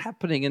nothing's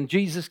happening. And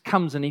Jesus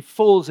comes and he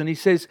falls and he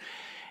says,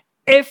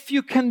 if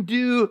you can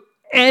do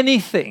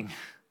anything,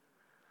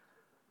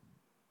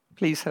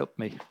 please help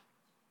me.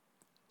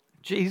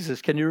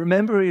 Jesus, can you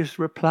remember his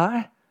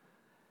reply?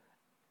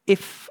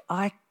 If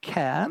I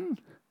can.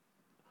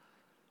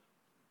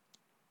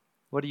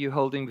 What are you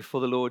holding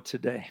before the Lord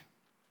today?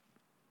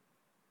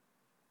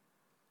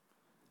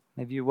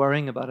 Maybe you're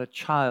worrying about a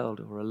child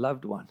or a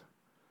loved one.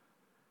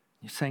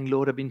 You're saying,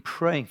 Lord, I've been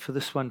praying for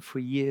this one for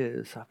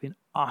years. I've been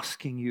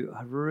asking you.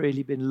 I've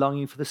really been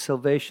longing for the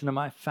salvation of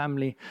my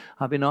family.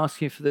 I've been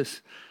asking you for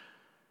this.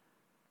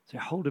 So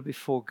hold it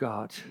before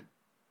God.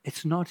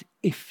 It's not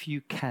if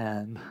you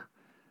can.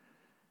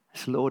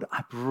 It's, Lord,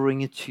 I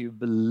bring it to you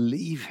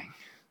believing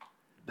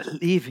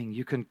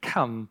you can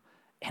come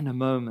in a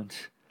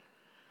moment.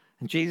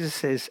 And Jesus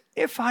says,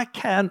 if I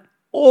can,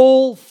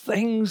 all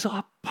things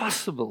are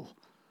possible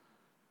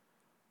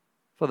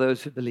for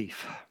those who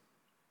believe.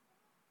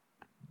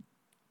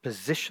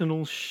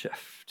 Positional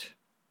shift.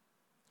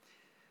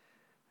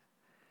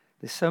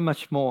 There's so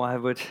much more I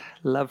would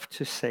love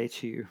to say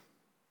to you.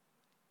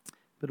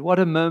 But what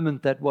a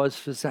moment that was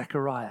for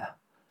Zechariah.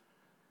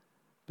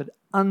 But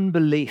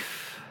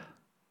unbelief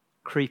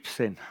creeps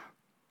in.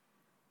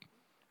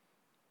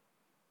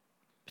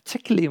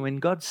 Particularly when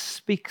God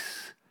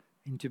speaks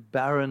into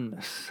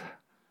barrenness.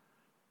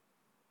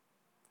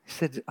 He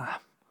said,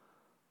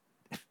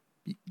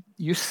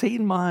 you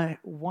seen my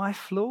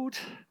wife, Lord?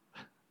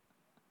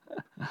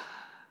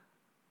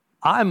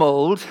 I'm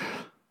old,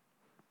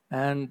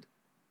 and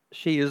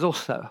she is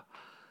also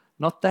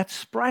not that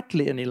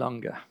sprightly any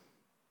longer.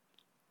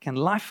 Can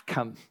life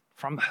come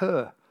from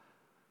her?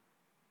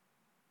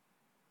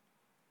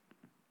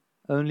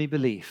 Only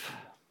believe.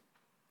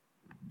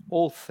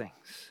 All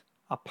things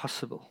are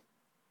possible.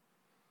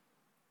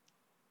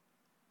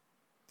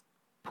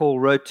 Paul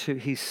wrote to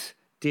his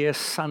dear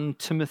son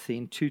Timothy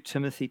in 2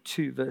 Timothy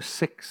 2 verse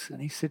 6, and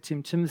he said to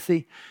him,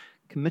 Timothy,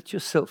 commit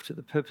yourself to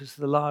the purpose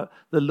of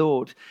the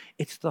Lord.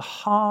 It's the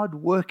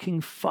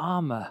hard-working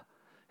farmer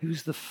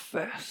who's the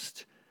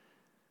first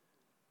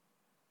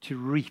to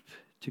reap,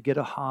 to get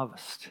a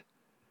harvest.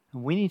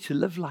 And we need to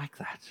live like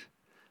that.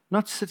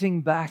 Not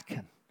sitting back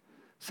and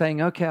saying,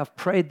 okay, I've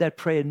prayed that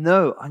prayer.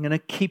 No, I'm going to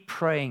keep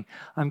praying.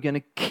 I'm going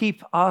to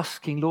keep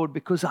asking, Lord,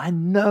 because I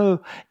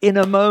know in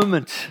a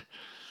moment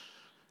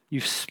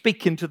you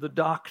speak into the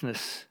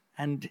darkness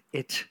and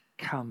it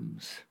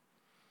comes.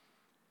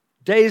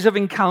 Days of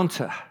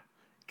encounter.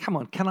 Come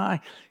on, can I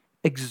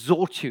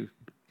exhort you?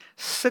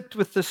 Sit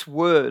with this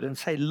word and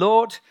say,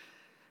 Lord,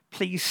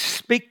 please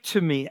speak to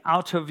me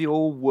out of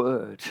your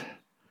word.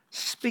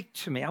 Speak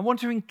to me. I want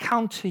to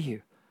encounter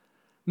you.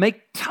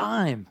 Make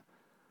time.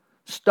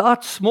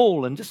 Start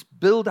small and just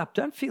build up.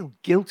 Don't feel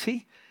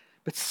guilty,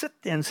 but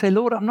sit there and say,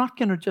 Lord, I'm not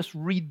going to just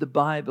read the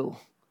Bible.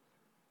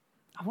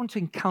 I want to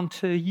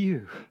encounter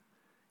you.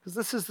 Because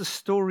this is the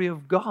story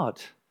of God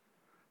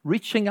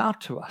reaching out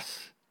to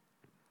us.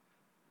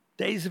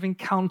 Days of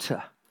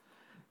encounter.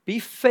 Be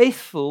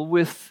faithful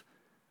with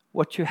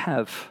what you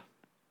have.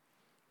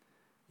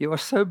 You are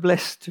so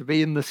blessed to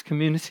be in this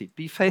community.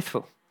 Be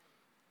faithful.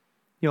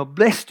 You're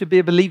blessed to be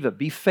a believer.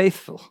 Be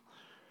faithful.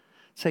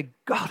 Say,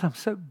 God, I'm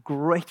so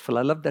grateful.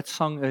 I loved that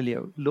song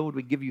earlier. Lord,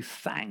 we give you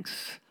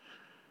thanks.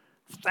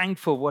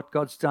 Thankful for what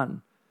God's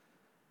done.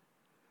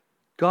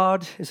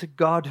 God is a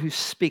God who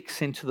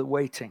speaks into the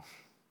waiting.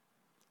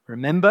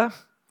 Remember,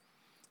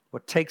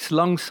 What takes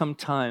long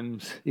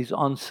sometimes is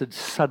answered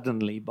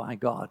suddenly by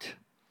God.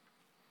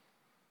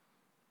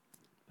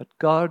 But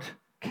God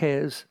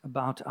cares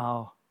about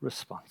our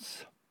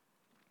response.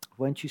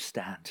 Won't you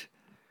stand?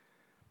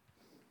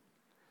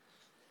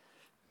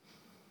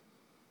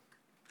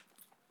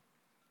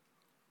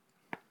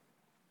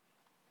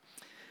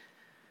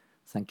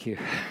 Thank you.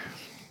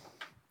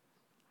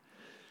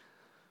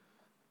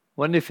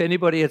 Wonder if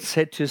anybody had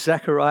said to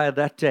Zechariah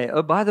that day,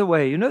 oh, by the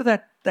way, you know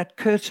that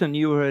curtain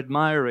you were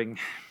admiring?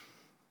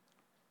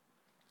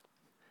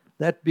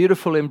 That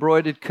beautiful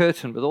embroidered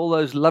curtain with all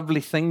those lovely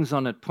things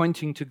on it,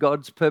 pointing to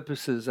God's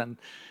purposes and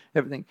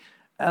everything.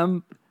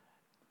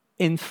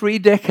 In 3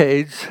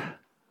 decades,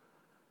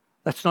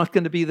 that's not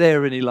going to be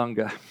there any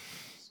longer.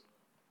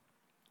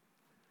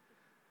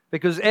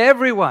 Because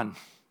everyone,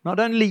 not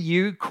only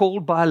you,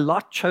 called by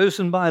Lot,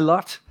 chosen by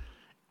Lot,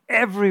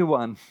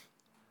 everyone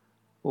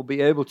will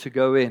be able to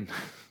go in.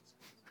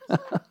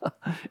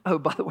 Oh,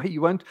 by the way,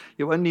 you won't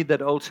need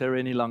that altar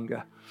any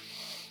longer.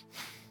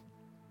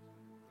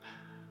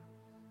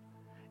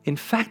 In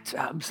fact,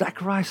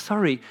 Zechariah,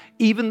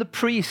 even the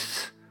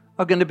priests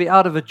are going to be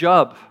out of a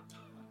job.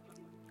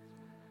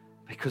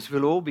 Because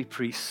we'll all be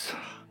priests.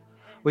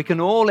 We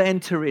can all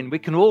enter in. We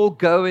can all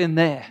go in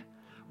there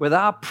with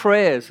our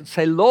prayers and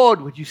say, Lord,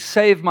 would you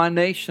save my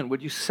nation?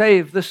 Would you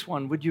save this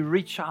one? Would you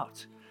reach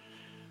out?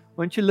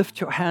 Won't you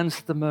lift your hands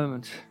at the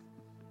moment?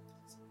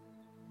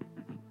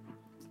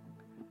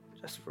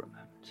 Just for a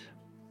moment.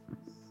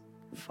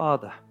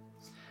 Father,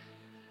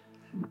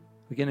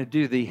 we're going to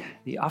do the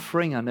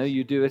offering. I know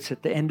you do it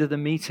at the end of the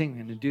meeting. We're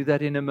going to do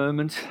that in a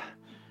moment.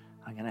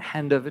 I'm going to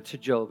hand over to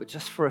Joel, but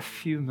just for a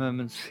few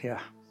moments here.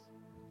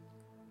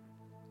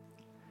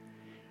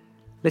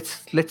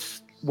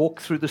 Let's walk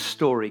through the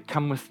story.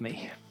 Come with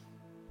me.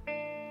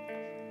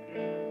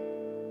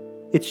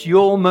 It's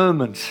your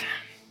moment.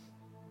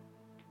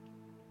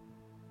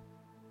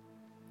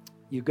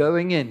 You're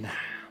going in.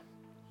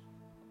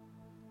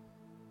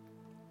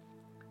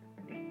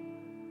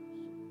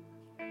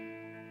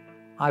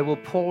 I will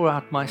pour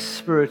out my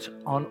Spirit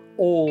on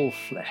all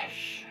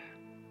flesh.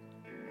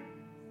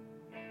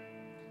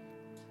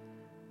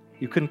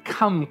 You can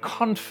come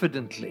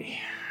confidently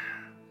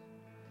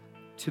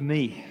to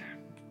me.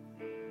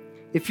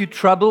 If you're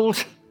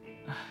troubled,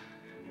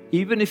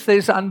 even if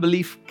there's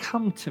unbelief,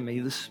 come to me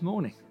this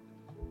morning.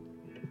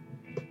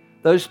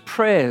 Those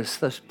prayers,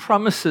 those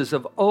promises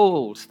of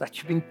old that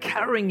you've been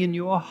carrying in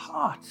your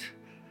heart,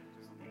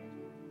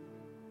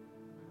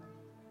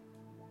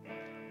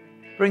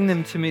 bring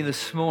them to me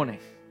this morning.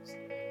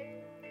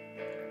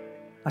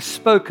 I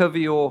spoke over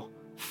your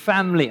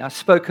family. I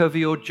spoke over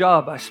your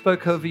job. I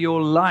spoke over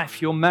your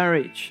life, your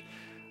marriage.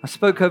 I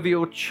spoke over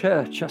your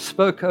church. I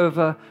spoke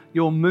over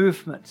your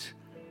movement.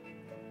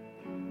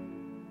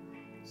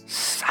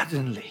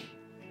 Suddenly,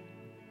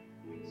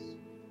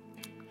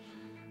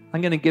 I'm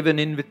going to give an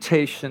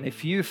invitation.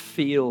 If you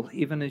feel,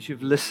 even as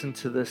you've listened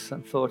to this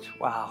and thought,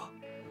 wow,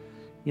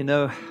 you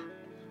know,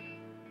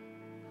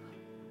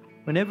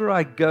 whenever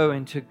I go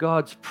into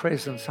God's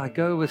presence, I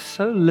go with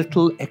so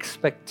little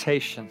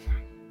expectation.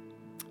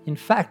 In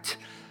fact,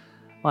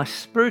 my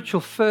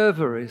spiritual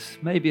fervor is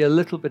maybe a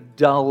little bit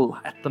dull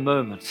at the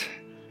moment.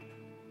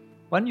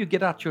 Why don't you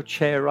get out your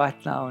chair right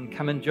now and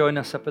come and join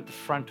us up at the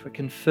front? We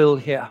can fill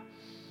here.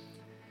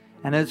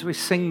 And as we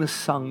sing this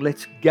song,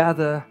 let's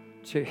gather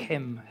to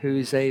Him who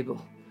is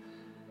able.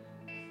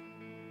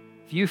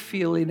 If you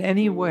feel in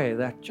any way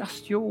that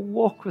just your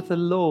walk with the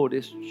Lord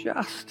is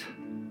just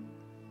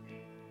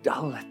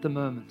dull at the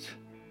moment,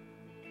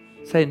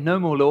 say, no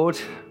more, Lord.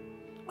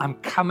 I'm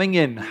coming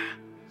in.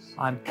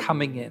 I'm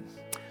coming in.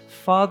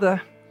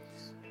 Father,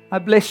 I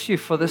bless you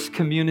for this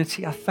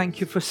community. I thank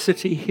you for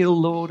City Hill,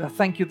 Lord. I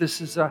thank you this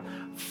is a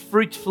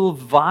fruitful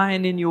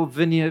vine in your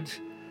vineyard.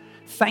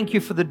 Thank you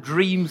for the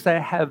dreams they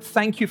have.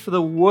 Thank you for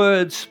the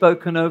words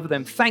spoken over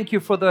them. Thank you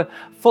for the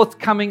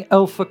forthcoming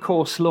Alpha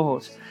course,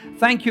 Lord.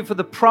 Thank you for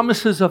the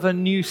promises of a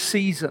new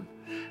season.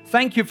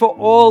 Thank you for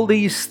all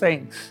these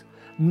things.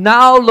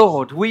 Now,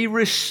 Lord, we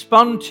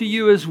respond to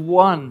you as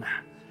one.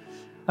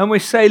 And we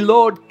say,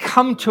 Lord,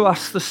 come to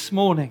us this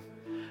morning.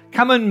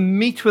 Come and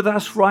meet with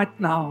us right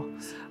now.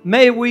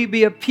 May we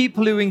be a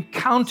people who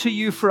encounter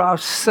you for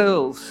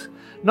ourselves.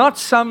 Not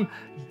some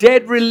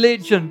dead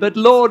religion, but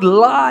Lord,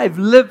 live,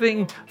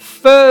 living,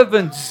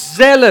 fervent,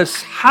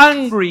 zealous,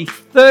 hungry,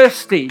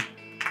 thirsty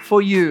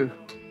for you.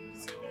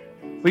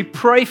 We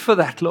pray for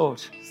that,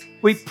 Lord.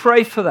 We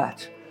pray for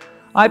that.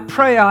 I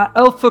pray our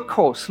Alpha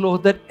course,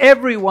 Lord, that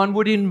everyone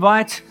would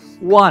invite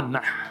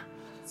one.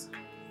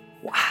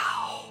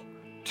 Wow,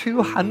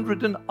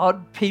 200 and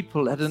odd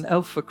people at an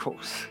Alpha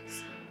course.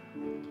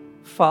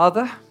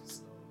 Father,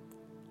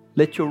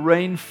 let your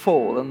rain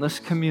fall on this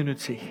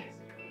community.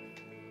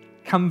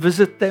 Come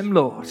visit them,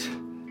 Lord,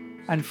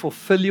 and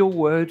fulfill your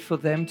word for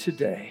them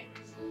today.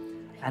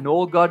 And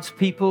all God's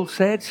people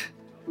said,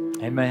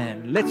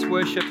 amen. Let's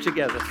worship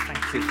together.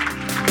 Thank you.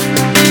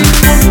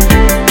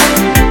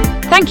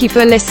 Thank you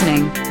for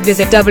listening.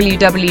 Visit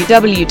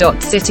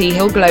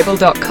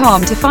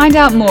www.cityhillglobal.com to find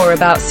out more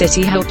about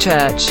City Hill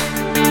Church.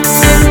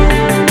 Bye.